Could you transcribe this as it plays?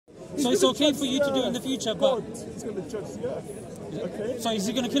So it's okay for you to do in the future, but God is going to judge the earth. Okay? so is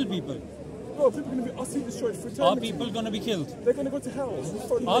he going to kill people? No, people are going to be utterly destroyed for eternity. Are people going to be killed? They're going to go to hell.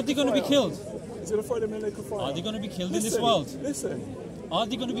 Are they going to be killed? He's going to throw them in a lake of fire. Are they going to be killed in this world? Listen. Are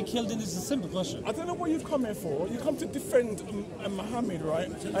they going to be killed in this? Is a simple question. I don't know what you've come here for. You come to defend Muhammad, right?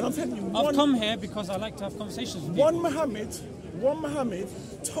 And I'm telling you, I've come here because I like to have conversations with one people. Muhammad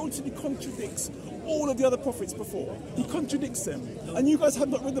totally contradicts all of the other prophets before. He contradicts them. And you guys have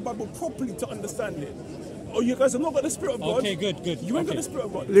not read the Bible properly to understand it. Or you guys have not got the Spirit of God. Okay, good. You ain't got the Spirit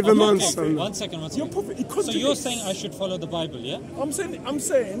of God. Live amongst Okay, them. one second. Your prophet, he contradicts. So you're saying I should follow the Bible, yeah? I'm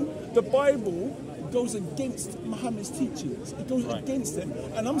saying the Bible goes against Muhammad's teachings. It goes against them.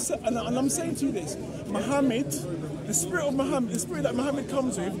 And I'm saying to you this, Muhammad, the spirit of Muhammad, the spirit that Muhammad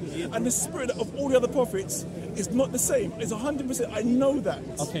comes with, and the spirit of all the other prophets is not the same. It's 100%. I know that.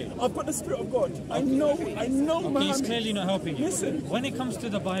 Okay. I've got the Spirit of God. I know Muhammad. He's clearly not helping you. Listen. When it comes to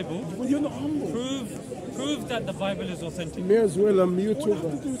the Bible, Well, you're not humble. prove that the Bible is authentic. May as well I'm What I have to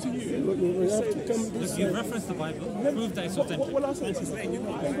YouTuber. do to you We is have say to this. come this Look, you side. reference the Bible, prove that it's What authentic. I say is, I ain't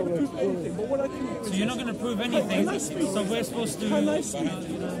going to prove anything, but what I can do So is... you're not going to prove anything, Can I speak? so we're supposed to... Can I speak?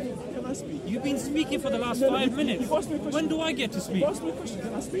 Can I speak? You've been speaking for the last No, 5 minutes. you've asked me a question. When do I get to speak? You've asked me a question.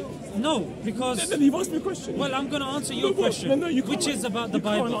 Can I speak? No, because... Then you've asked me a question. Well, I'm going to answer your No, question, no, you can't. which is about the You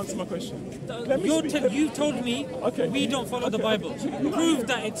Bible. can't answer my question. Let me speak. You told me Okay. we don't follow the Okay, Bible. okay. Prove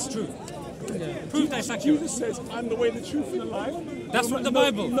that it's true. Prove that it's accurate. Jesus says, I'm the way, the truth, and the life. That's from the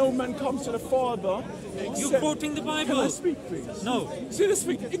Bible. No man comes to the Father except... You're quoting the Bible. Can I speak, please? No. See, let's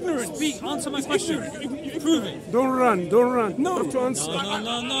speak. Ignorance. Speak, answer my It's question. ignorant. Prove it. Don't run. No. You have to answer.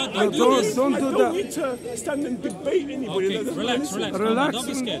 No, don't do this. don't I do don't that. need to stand and debate anybody. Okay, That's relax. what I listen. Relax. Don't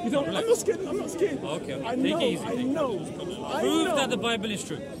be scared. You don't, Relax. I'm not scared. I'm not scared. Okay, I take know. it easy. I know. Prove that the Bible is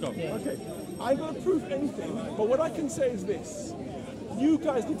true. Go. Okay. I'm going to prove anything, but what I can say is this. You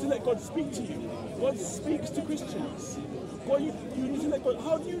guys need to let God speak to you. God speaks to Christians. God, you need to let God.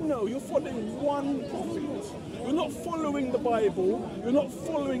 How do you know? You're following one prophet. You're not following the Bible. You're not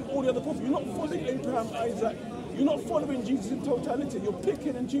following all the other prophets. You're not following Abraham, Isaac. You're not following Jesus in totality. You're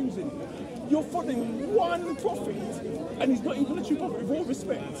picking and choosing. You're following one prophet, and he's not even a true prophet, with all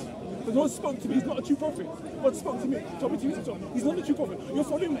respect. The Lord spoke to me, he's not a true prophet. God spoke to me, told me to use it, he's not a true prophet. You're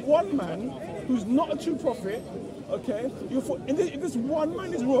following one man who's not a true prophet, okay? If this one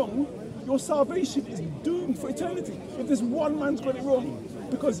man is wrong, your salvation is doomed for eternity. If this one man's got it wrong.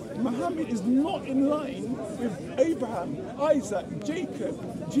 Because Muhammad is not in line with Abraham, Isaac,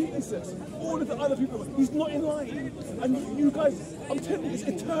 Jacob, Jesus, all of the other people. He's not in line. And you guys, I'm telling you, it's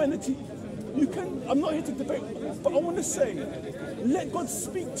eternity. I'm not here to debate, but I want to say, let God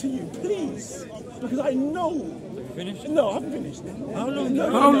speak to you, please. Because I know. Finished? No, I haven't finished. How long?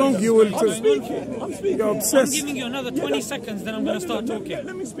 How long you will I'm take? speaking. I'm speaking. You're I'm obsessed. giving you another 20 seconds, then I'm going to start talking.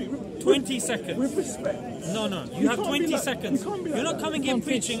 Let me speak. 20 seconds. With respect. No. You have can't 20 be like- seconds. you can't be You're like not that. coming in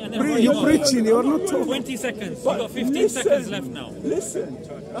preaching and then You're running off. preaching. You're not talking. 20 seconds. You've But got 15 listen, seconds left now. Listen,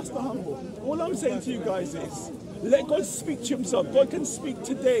 that's not humble. All I'm saying to you guys is, let God speak to himself. God can speak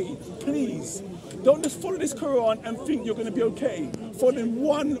today, please. Don't just follow this Quran and think you're going to be okay. Following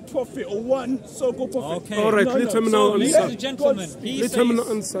one prophet or one so-called prophet. Okay. All right, No, let no. him So, know. ladies answer. and gentlemen, he Let says, him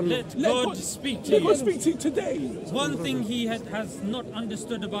answer. let Let God speak to Let God you. speak to you today. One thing he has not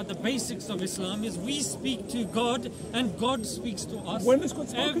understood about the basics of Islam is we speak to God and God speaks to us When has God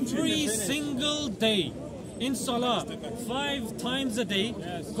spoken to you? every single day. In Salah, 5 times a day,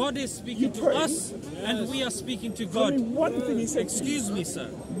 God is speaking to pray? us and we are speaking to I God. mean, one thing he said. Excuse me, sir.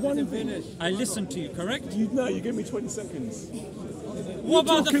 One thing. I listened to you, correct? You gave me 20 seconds. What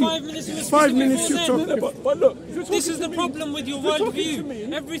about the talking- 5 minutes you were 5 speaking minutes before you then? talk- No, but look, if you're This talking is to the me- problem with your if you're talking to worldview.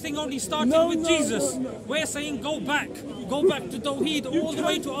 me- Everything only started No, with no, Jesus. no, no. We're saying go back to Tawheed all the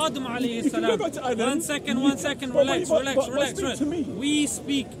way to Adam alayhi You can go salam. back to Adam. One second, But relax. speak to me.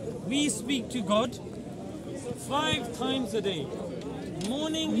 We speak to God 5 times a day.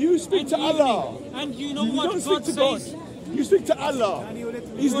 Morning You speak and to evening. Allah. And you know You what don't God speak to God. says? You speak to Allah.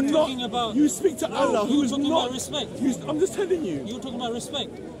 He's You're not. talking about- You speak to Allah, you're who is talking not. about respect. I'm just telling you. You're talking about respect.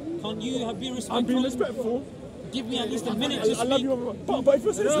 Can't you be respectful? I'm being respectful. Give me at least a minute to I love speak. you, but if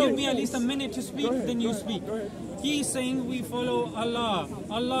you're saying Give something me at least a else- minute to speak, Go ahead, then you go ahead, speak. go ahead. He's saying we follow Allah.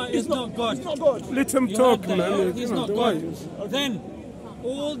 Allah is It's not God. It's not God. Let him You talk, heard that, yeah? man. He's You know, not the God. way- Then,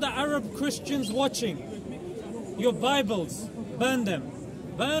 all the Arab Christians watching, your Bibles, burn them.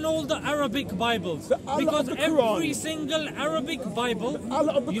 Burn all the Arabic Bibles. The Allah Because of the every Quran. single Arabic Bible,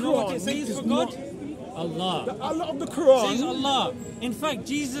 Allah of the you know what Quran it says is for God? not- Allah. The Allah of the Says Quran. Allah. In fact,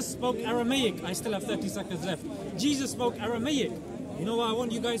 Jesus spoke Aramaic. I still have 30 seconds left. Jesus spoke Aramaic. You know what I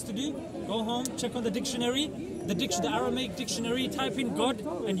want you guys to do? Go home, check on the dictionary. the Aramaic dictionary, type in God,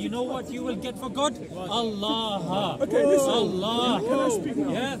 and you know what you will get for God? Allah. Okay, listen. Allah. Can I speak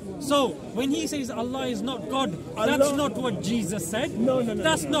now? Yeah. So when he says Allah is not God, that's not what Jesus said. No.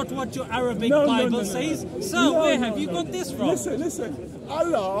 That's not what your Arabic Bible says. So where have you got this from? Listen.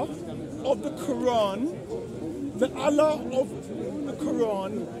 Allah of the Quran, the Allah of the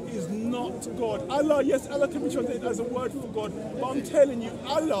Quran is not God. Allah, yes, Allah can be translated as a word for God, but I'm telling you,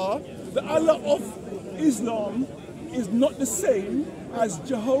 Allah, the Allah of Islam is not the same as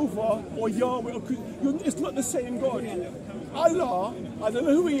Jehovah or Yahweh. It's not the same God. Allah, I don't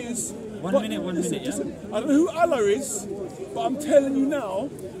know who he is. One minute, yeah? I don't know who Allah is, but I'm telling you now,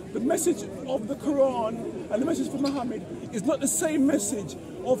 the message of the Quran and the message for Muhammad is not the same message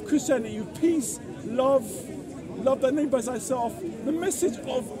of Christianity. Peace, love thy neighbor as thyself. The message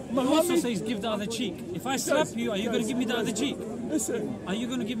of Muhammad. It also says give the other cheek. If I slap you, are you going to give me the other cheek? Listen. Are you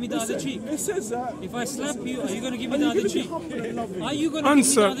going to give me the other cheek? It says that. If I slap you, are you going to give me the other cheek? Are you going to give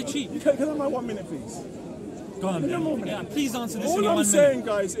me the other cheek? Can I have my 1 minute, please? Go on, then. Yeah, please answer this in All your 1 I'm minute. saying,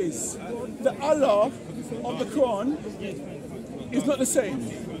 guys, is the Allah of the Quran is not the same.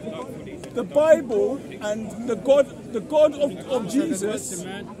 The Bible and the God of Jesus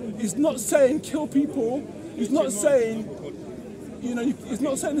is not saying kill people. He's not saying, he's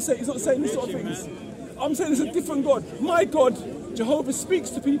not saying the same. He's not saying these sort of things. I'm saying it's a different God. My God, Jehovah, speaks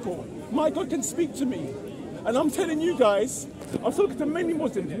to people. My God can speak to me. And I'm telling you guys, I've spoken to many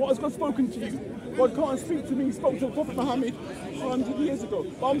Muslims. What has God spoken to you? God can't speak to me. He spoke to the Prophet Muhammad 100 years ago.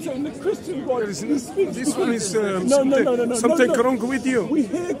 But I'm saying the Christian God, he speaks this to one us. is something wrong with you. We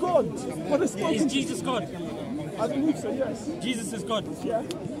hear God. God has spoken. Is Jesus God? I believe so, yes. Jesus is God. Yeah.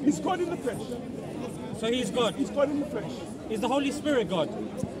 He's God in the flesh. So he's God. He's God in the flesh. Is the Holy Spirit God?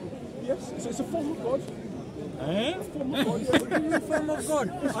 Yes. So it's a form of God. Eh? A form of God. A form of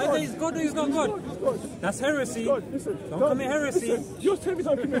God. Either he's God or he's not God. It's God. That's heresy. God. Listen. Don't commit heresy. Listen. You're telling me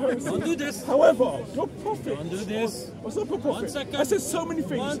don't commit heresy. Don't do this. However, your prophet. Don't do this. What's up, your prophet? 1 second. I said so many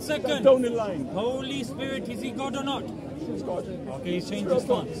things 1 second. that don't align. Holy Spirit, is he God or not? It's God. Okay, he's changed his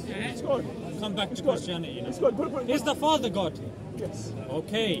stance. It's God. Come back to God. Christianity. It's God. But, Is the Father God? yes.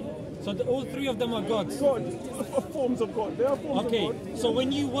 Okay. So all three of them are gods. God are forms of God. They are forms Okay. of God. So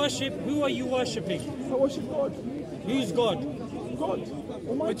when you worship, who are you worshipping? I worship God. Who's God? God.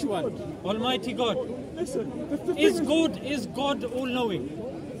 Almighty Which one? God. Almighty God. Listen. The thing Is God all knowing?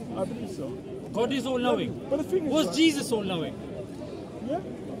 I believe so. God is all knowing. But the thing is, Was right, Jesus all knowing? yeah, I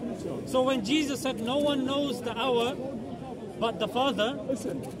believe so. So when Jesus said no one knows the hour but the Father,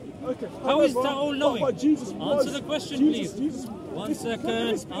 Listen. Okay. how is However, that all knowing? but Jesus was, Answer the question, Jesus, please. Jesus, 1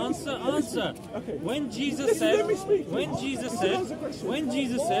 second. Answer. Okay. When Jesus Listen, said, let me speak. when Jesus Listen, said, answer the question. when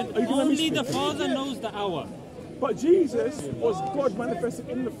Jesus said, Are you gonna let me only the speak? Father knows the hour. But Jesus was God manifested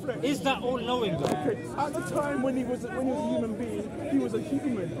in the flesh. Is that all knowing though? Okay. At the time when he was a human being, he was a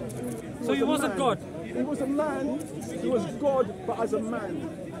human. So he wasn't God? He was a man. He was God, but as a man.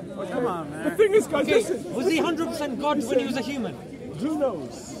 Okay? Come on, man. The thing is, guys, Okay, listen. was he 100% God when he was a human? Who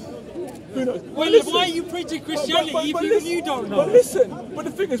knows? Who knows? Well, listen, why are you preaching Christianity if even listen, you don't know? But listen, but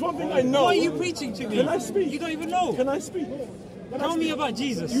the thing is, one thing I know. Why are you preaching to me? Can I speak? You don't even know. Can I speak? Tell me about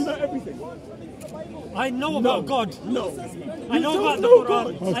Jesus. You know everything. I know about God. No. I know You about the don't know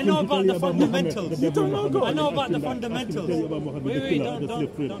Quran. God. I know about the fundamentals. You don't know God. I know about the fundamentals. Wait,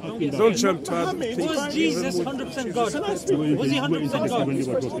 don't get Don't scared. jump to Muhammad, Was Jesus 100% God? Was he 100%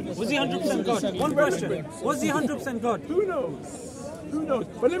 God? Was he 100% God? One question. Was he 100% God? Who knows? Who knows?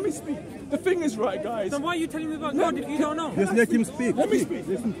 But let me speak. The thing is, right, guys. Then why are you telling me about God if you don't know? Just let him speak. Let me speak.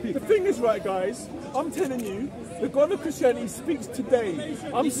 The thing is, right, guys. I'm telling you, the God of Christianity speaks today.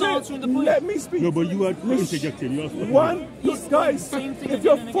 I'm He's not answering the point. Let me speak. No, but you are interjecting. You are One, look, guys, same thing if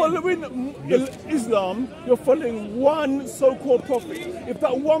you're again and following Islam, you're following one so-called prophet. If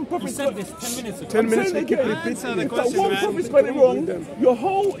that one You prophet said this 10 minutes ago. 10 minutes. Say it Keep again. repeating. Answer the If that question, one man. prophet's got it wrong, your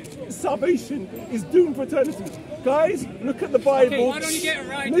whole salvation is doomed for eternity. Guys, look at the Bible. Why don't you get it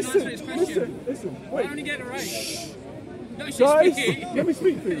right and Listen, answer his question? listen. Why Wait, don't you get it right? Don't you guys, speak it? let me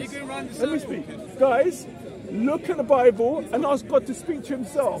speak, You're please. going round the Let me circle. speak. Guys, look at the Bible and ask God to speak to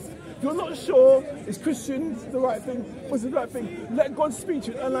himself. If you're not sure, is Christians the right thing? Was the right thing? Let God speak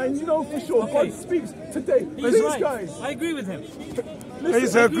to you. And I know for sure Okay. God speaks today. He's Please, right. guys. I agree with him. Listen,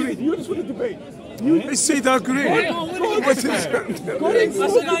 He's agreed. You just want to debate. I said agree. God is I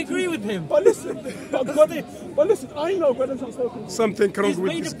said I agree with him. But listen, but listen, I know God has not spoken. Something wrong He's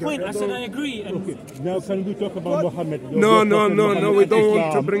with made this a guy. point. I said I agree. And Now can we talk about Muhammad? No, we don't want to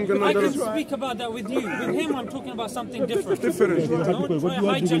Islam. bring I another can speak about that with you. With him, I'm talking about something different. different. Don't try to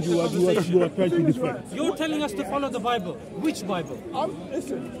hijack the conversation. You are trying to defend. You're telling us to follow the Bible. Which Bible?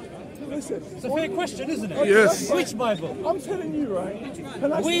 Listen, Listen. It's a fair question, isn't it? Yes. Which Bible? I'm telling you, right?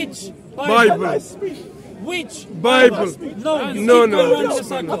 Can I Which speak? Bible? Can I speak? Which Bible. No, you No, keep no, going around no, the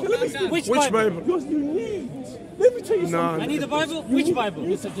circle. Okay, let me speak. Which Which Bible? Bible? Because you need. Let me tell you something. I need the Bible. You Which need- Bible? You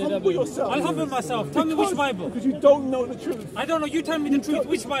need to humble yourself. I'll humble myself. Tell me which Bible. Because you don't know the truth. I don't know. You tell me the truth.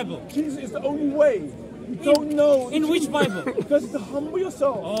 Which Bible? Jesus is the only way. You don't know. the In which truth. Bible? Because to humble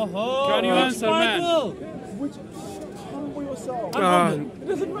yourself. Oh, Can you which answer, man? Bible? Which humble yourself. It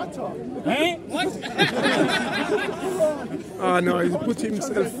doesn't matter. Eh? No, he put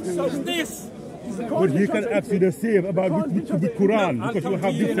himself in. What's this? But he can ask you the same about the Quran, I'll because come you to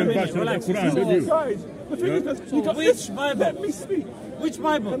have you in a different minute. versions of Relax. the Quran, don't you? Guys, the thing is that you Which Bible? Let me speak. Which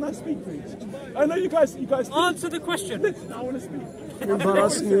Bible? Can I speak, please? I know you guys think, Answer the question. listen, I want to speak.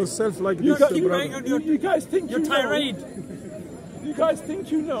 Embarrassing yourself like You this, keep brother. going on your You guys think your you know, tirade. you guys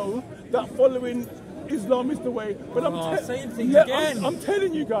think you know that following Islam is the way, but I'm saying things again. I'm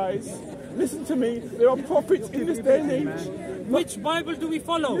telling you guys, listen to me. There are prophets in this day and age. Which Bible do we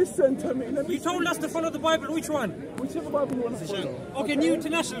follow? Listen to me. Let me You told us to follow the Bible. Which one? whichever Bible you want to follow. Okay, New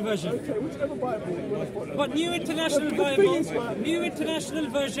International Version. Okay, whichever Bible you want to follow. But New International The thing is, Bible, man- New International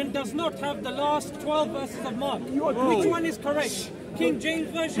Version does not have the last 12 verses of Mark. You are Which debating. one is correct? King James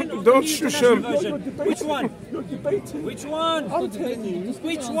Version or Don't New shush International him. Version? You're debating. Which one? You're debating. Which one? I'm telling you.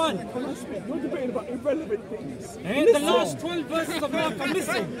 Which one? Can I speak? You're debating about irrelevant things. And the last 12 verses of Mark are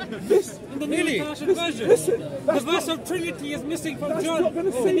missing in the New International Version. Listen, The verse of Trinity is missing from that's John not gonna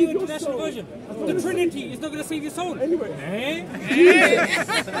in the save New your International soul. Version. That's not The gonna Trinity is not going to save your soul. Anyway.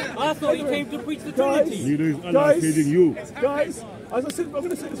 I thought he came to preach the Guys, Trinity. Neither is Allah Guys, saving you. Guys, as I said, I'm going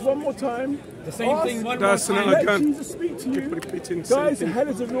to say this one more time. The same thing one more That's time. not Let again. Jesus speak to you. Repeating Guys, something. hell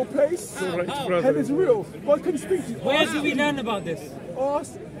is a real place. Right, Hell brother. is real. God can speak to you. Where do we learn about this?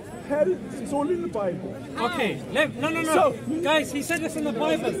 Ask. Hell is all in the Bible. Okay, no. So- Guys, he said this in the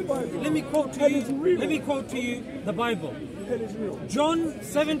Bible. Let me quote to Hell you. is real. Let me quote to you the Bible. Hell is real. John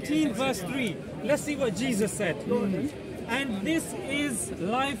 17 verse 3. Let's see what Jesus said. And this is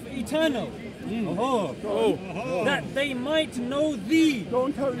life eternal. That they might know thee, Go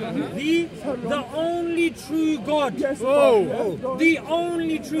and carry on. the only true God. Yes, Go The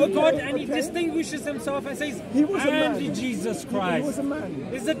only true Okay, God, and he okay. distinguishes himself and says, He was a and man. Jesus He Christ. was a man.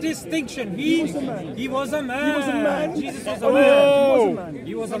 It's a distinction. He was a man. He was a man. He was a man. Jesus was a Oh, man. yeah,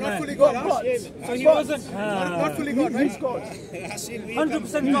 he was a man. He was a man. But So he wasn't. he's God.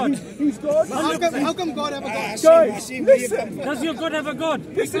 100% God. He's God. How come God have a God? Guys, listen. Does your God have a God?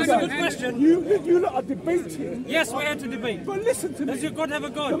 Listen, That's a guys. good question. You lot are debating. Yes, we're here to debate. But listen to me. Does your God have a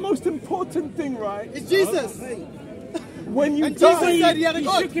The God? most important thing, right? It's Jesus. When you And die, Jesus said he had a He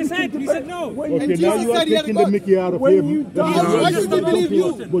God. shook his head. He said no. when Okay, you Jesus now you are said he had a taking the God. Mickey out of When him. you die- Why should we believe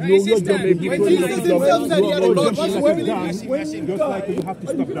you? But no, Hey, you're sister, just give me When Jesus himself said he had a God, why should we believe you? Just like you have to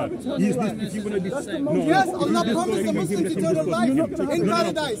stop that. He's this, if you're going to be... No, Yes, Allah promised the Muslims eternal life in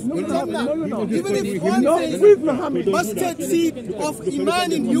paradise, in Jannah. Even if one not says with Muhammad. mustard seed of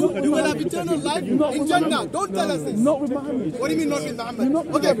Iman in you, you will have eternal life in Jannah. Don't tell us this. Not with Muhammad. What do you mean not with Muhammad? You're not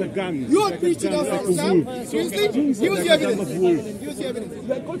Okay, like a gang. you are preaching us from Islam. Seriously? Give us the evidence. Give us the evidence.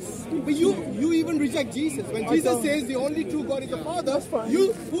 Let God speak. But you even reject Jesus. When Jesus says the only true God is the Father,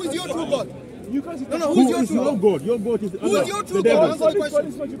 who is your true God? You guys No, Who who's your is true your God? God? Your God is Who Allah, is your true the God? devil. Answer the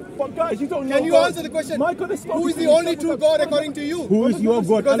question. But guys, you don't know Can you God. answer the question? My God has spoken Who is to the you. only true God according to you? Who is your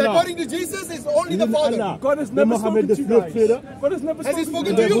God? Because Allah. according to Jesus, it's only the Isn't Father. Allah God has the never Muhammad spoken the to you slave guys. trader? God has never Has he spoken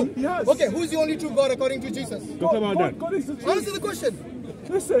spoken to you? He has. Okay, who's the only true God according to Jesus? Talk about that. God is the Answer truth. the question.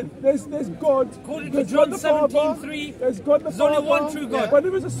 Listen, there's God. According to There's John God the Father. 17:3, There's God the there's Father. only one true God. But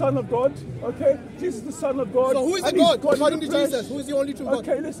there is a Son of God. Okay, Jesus is the Son of God. So who is the and he's God according in to the flesh. Jesus? Who is the only true God?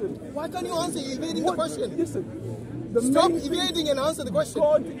 Okay, listen. Why can't you answer? You're evading the question. Listen. The Stop main thing- evading and answer the question.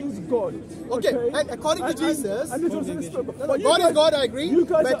 God is God. Okay, and according to Jesus- and this was in the scripture. No, But you God is guys- God, I agree. You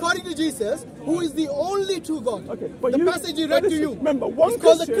guys But are- according to Jesus, who is the only true God? Okay, but the you- passage he but read to listen, you. remember, one it's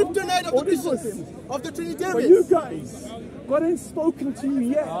called the Christian- kryptonite of or the this was Christians, him. of the But you Trinitarians. guys, God ain't spoken to you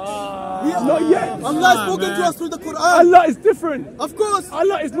yet. Not yet. Allah has spoken to us through the Quran. Allah is different. Of course.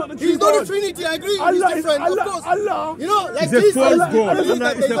 Allah is not the true He's not God. a Trinity, I agree. Allah He's is different, Allah. of course. Allah. You know, like He's a Jesus. false God. believes Allah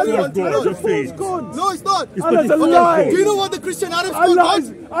that is a there's false only one God. true Allah is a Just false say it. God. No, it's not. Allah is a Okay. lie. Do you know what the Christian Arabs call Allah God?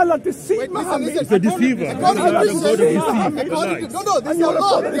 is Allah deceived Wait, listen, Muhammad. listen. He's a deceiver. According to Allah Christians, deceived according Muhammad. to, no, this And is you're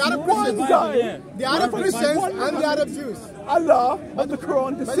Allah, a the Arab one Christians. guy. The Arab Christians and the Arab Jews. Allah of the Quran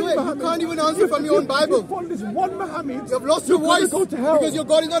By the deceived way, you Muhammad. can't even answer from your own Bible. You follow this one Muhammad. You have lost your you're gonna voice go to hell. because your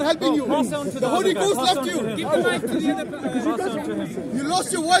God is not helping you. Pass on to The Holy other guy. Ghost Pass left on to you. him. You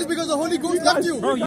lost your voice because the Holy Ghost left you.